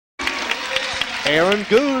Aaron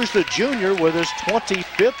Gouge, the junior, with his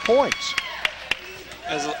 25th points.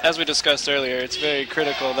 As we discussed earlier, it's very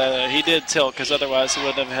critical that he did tilt, because otherwise he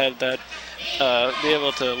wouldn't have had that, be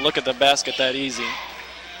able to look at the basket that easy.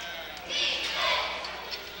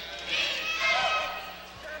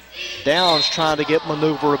 Downs trying to get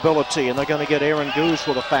maneuverability, and they're going to get Aaron Gouge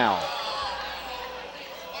with a foul.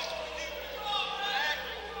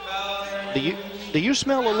 Do you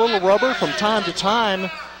smell a little rubber? From time to time,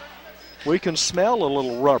 we can smell a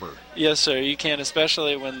little rubber. Yes, sir, you can,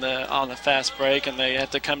 especially when on a fast break and they have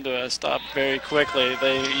to come to a stop very quickly.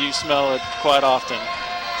 You smell it quite often.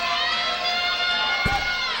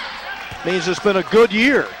 Means it's been a good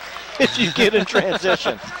year if you get in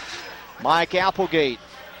transition. Mike Applegate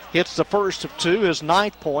hits the first of two, his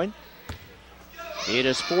 9th point. It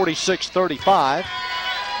is 46-35.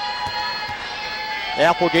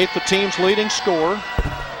 Applegate, the team's leading scorer.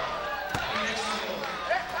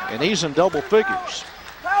 And he's in double figures.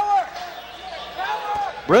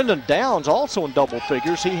 Brendan Downs also in double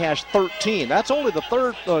figures. He has 13. That's only the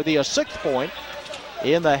 6th point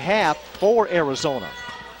in the half for Arizona.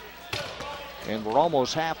 And we're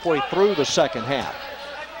almost halfway through the second half.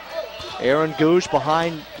 Aaron Gouge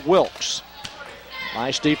behind Wilkes.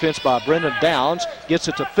 Nice defense by Brendan Downs. Gets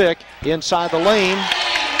it to Fick inside the lane.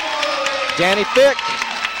 Danny Fick,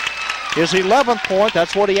 his 11th point.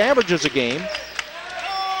 That's what he averages a game.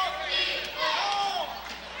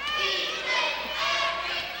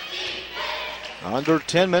 Under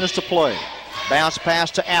 10 minutes to play. Bounce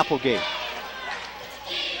pass to Applegate.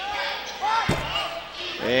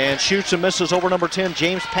 And shoots and misses over number 10,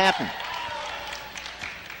 James Patton.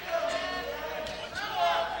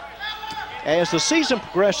 As the season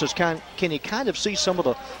progresses, can you kind of see some of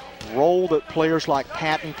the role that players like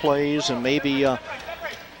Patton plays, and maybe yes,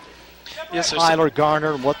 sir, Tyler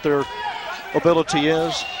Garner, and what their ability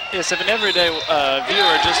is? Yes, if an everyday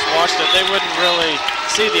viewer just watched it, they wouldn't really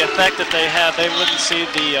see the effect that they have. They wouldn't see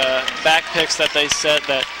the back picks that they set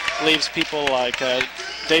that leaves people like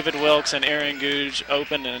David Wilkes and Aaron Gouge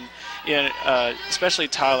open, and especially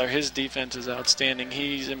Tyler. His defense is outstanding.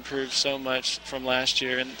 He's improved so much from last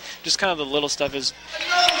year, and just kind of the little stuff is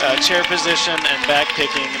chair position and back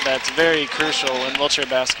picking that's very crucial in wheelchair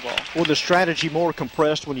basketball. Well, the strategy more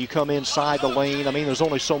compressed when you come inside the lane. I mean, there's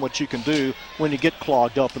only so much you can do when you get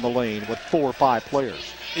clogged up in the lane with 4 or 5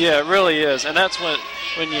 players. Yeah, it really is, and that's when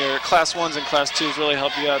your Class 1s and Class 2s really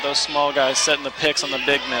help you out, those small guys setting the picks on the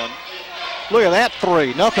big men. Look at that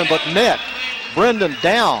three, nothing but net. Brendan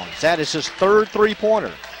Downs, that is his 3rd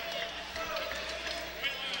three-pointer.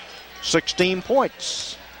 16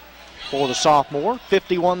 points for the sophomore,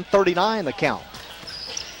 51-39 the count.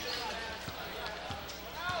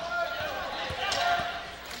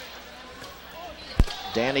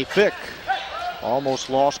 Danny Fick almost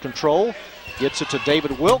lost control. Gets it to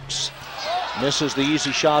David Wilkes. Misses the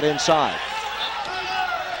easy shot inside.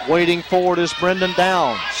 Waiting for it is Brendan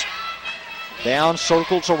Downs. Downs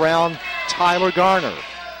circles around Tyler Garner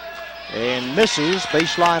and misses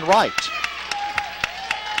baseline right.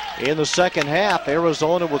 In the second half,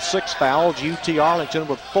 Arizona with 6 fouls, UT Arlington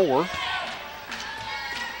with 4.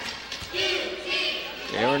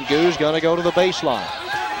 Aaron Gouge going to go to the baseline.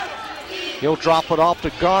 He'll drop it off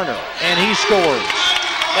to Garner, and he scores.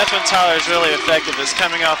 That's when Tyler's really effective, is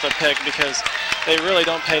coming off the pick, because they really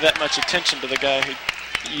don't pay that much attention to the guy who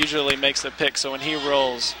usually makes the pick. So when he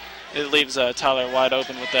rolls, it leaves Tyler wide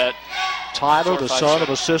open with that. Tyler, the son of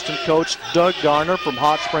assistant coach Doug Garner from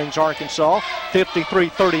Hot Springs, Arkansas,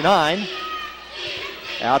 53-39.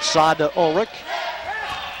 Outside to Ulrich.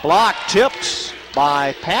 Block tipped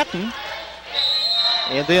by Patton.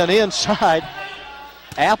 And then inside,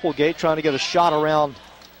 Applegate trying to get a shot around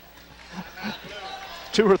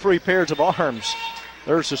 2 or 3 pairs of arms.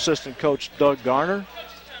 There's assistant coach Doug Garner.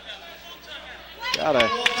 Got a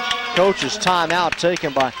coach's timeout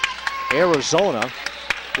taken by Arizona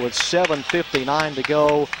with 7:59 to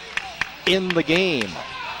go in the game.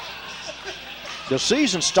 The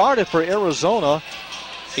season started for Arizona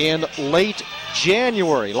in late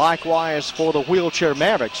January, likewise for the Wheelchair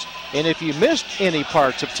Mavericks. And if you missed any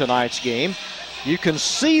parts of tonight's game, you can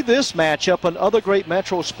see this matchup and other great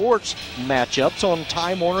Metro Sports matchups on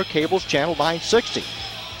Time Warner Cable's Channel 960.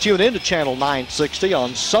 Tune in to Channel 960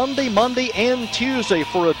 on Sunday, Monday, and Tuesday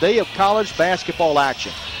for a day of college basketball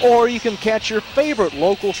action. Or you can catch your favorite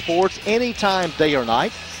local sports anytime, day or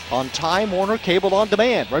night, on Time Warner Cable on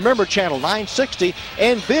Demand. Remember, Channel 960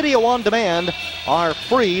 and Video on Demand are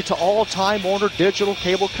free to all Time Warner digital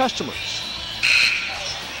cable customers.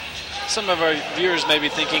 Some of our viewers may be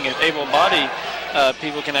thinking if able-bodied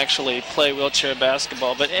people can actually play wheelchair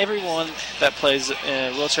basketball. But everyone that plays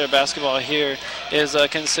wheelchair basketball here is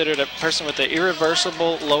considered a person with an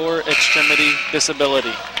irreversible lower extremity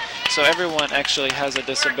disability. So everyone actually has a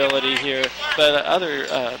disability here. But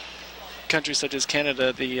other countries such as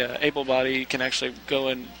Canada, the able-bodied can actually go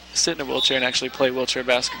and sit in a wheelchair and actually play wheelchair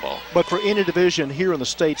basketball. But for any division here in the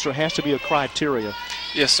States, there has to be a criteria.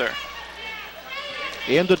 Yes, sir.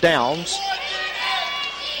 Into downs.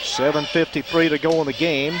 7:53 to go in the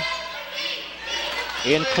game.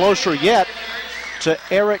 In closer yet to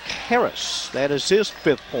Eric Harris. That is his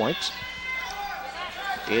 5th point.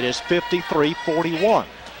 It is 53-41.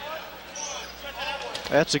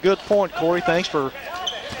 That's a good point, Corey. Thanks for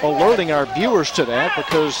alerting our viewers to that,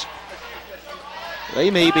 because they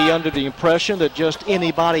may be under the impression that just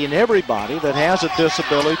anybody and everybody that has a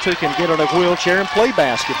disability can get in a wheelchair and play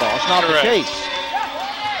basketball. It's not Correct. the case.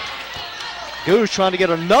 Goose trying to get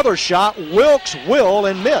another shot. Wilkes will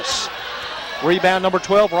and miss. Rebound number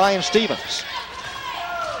 12, Ryan Stevens.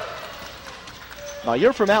 Now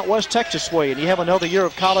you're from out West Texas way, and you have another year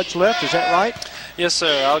of college left, is that right? Yes,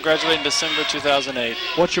 sir. I'll graduate in December 2008.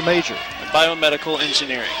 What's your major? Biomedical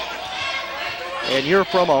engineering. And you're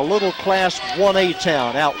from a little Class 1A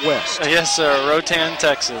town out west. Yes, sir. Rotan,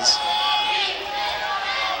 Texas.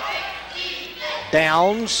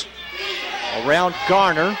 Downs around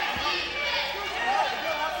Garner.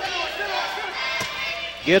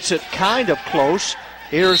 Gets it kind of close.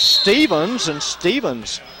 Here's Stevens, and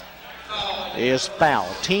Stevens is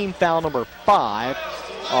fouled. Team foul number 5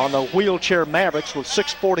 on the Wheelchair Mavericks with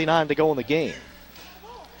 6:49 to go in the game.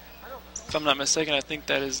 If I'm not mistaken, I think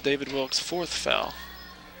that is David Wilkes' 4th foul.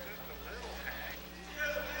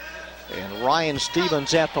 And Ryan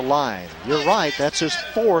Stevens at the line. You're right, that's his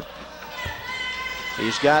 4th.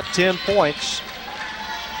 He's got 10 points.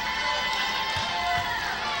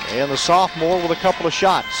 And the sophomore with a couple of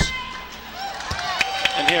shots.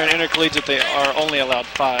 And here in intercollegiate, they are only allowed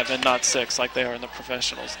 5 and not 6 like they are in the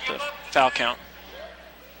professionals, the foul count.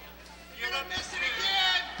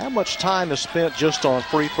 How much time is spent just on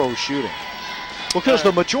free throw shooting? Because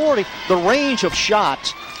the majority, the range of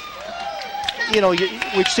shots, you know,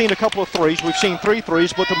 we've seen a couple of threes, we've seen 3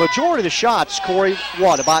 threes, but the majority of the shots, Corey,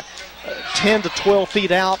 what, about 10 to 12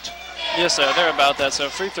 feet out? Yes, sir, they're about that. So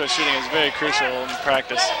free throw shooting is very crucial in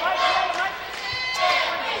practice.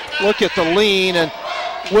 Look at the lean, and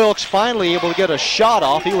Wilkes finally able to get a shot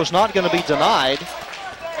off. He was not going to be denied.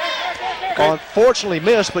 Unfortunately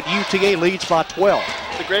missed, but UTA leads by 12.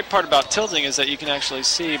 The great part about tilting is that you can actually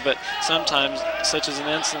see, but sometimes, such as an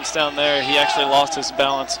instance down there, he actually lost his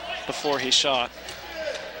balance before he shot.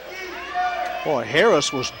 Boy,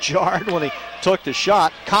 Harris was jarred when he took the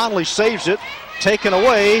shot. Conley saves it, taken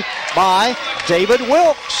away by David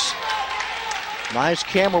Wilkes. Nice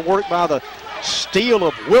camera work by the steal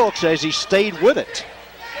of Wilkes as he stayed with it.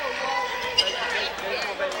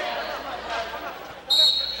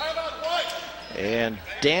 And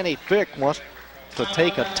Danny Fick wants to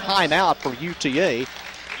take a timeout for UTA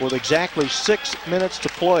with exactly 6 minutes to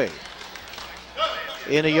play.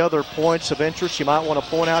 Any other points of interest you might want to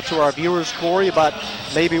point out to our viewers, Corey, about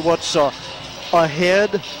maybe what's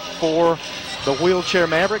ahead for the Wheelchair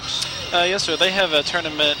Mavericks? Yes, sir. They have a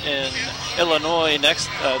tournament in Illinois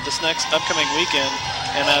this next upcoming weekend,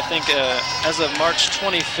 and I think as of March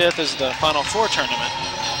 25th is the Final Four tournament.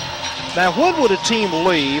 Now, when would a team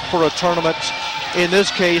leave for a tournament, in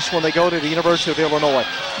this case, when they go to the University of Illinois?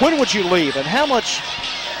 When would you leave, and how much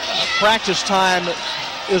practice time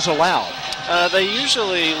is allowed? They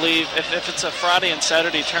usually leave, if it's a Friday and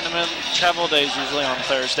Saturday tournament, travel day is usually on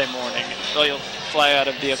Thursday morning. They'll fly out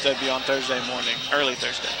of DFW on Thursday morning, early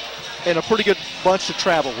Thursday. And a pretty good bunch to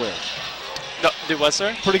travel with. No, do what,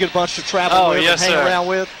 sir? Pretty good bunch to travel with yes, and hang sir. around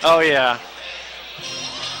with? Oh, yeah.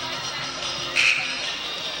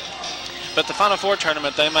 But the Final Four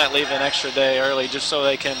tournament, they might leave an extra day early just so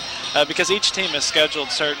they can, because each team has scheduled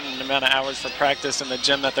certain amount of hours for practice in the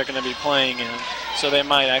gym that they're going to be playing in. So they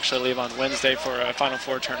might actually leave on Wednesday for a Final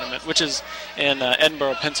Four tournament, which is in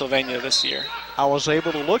Edinburgh, Pennsylvania this year. I was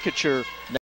able to look at your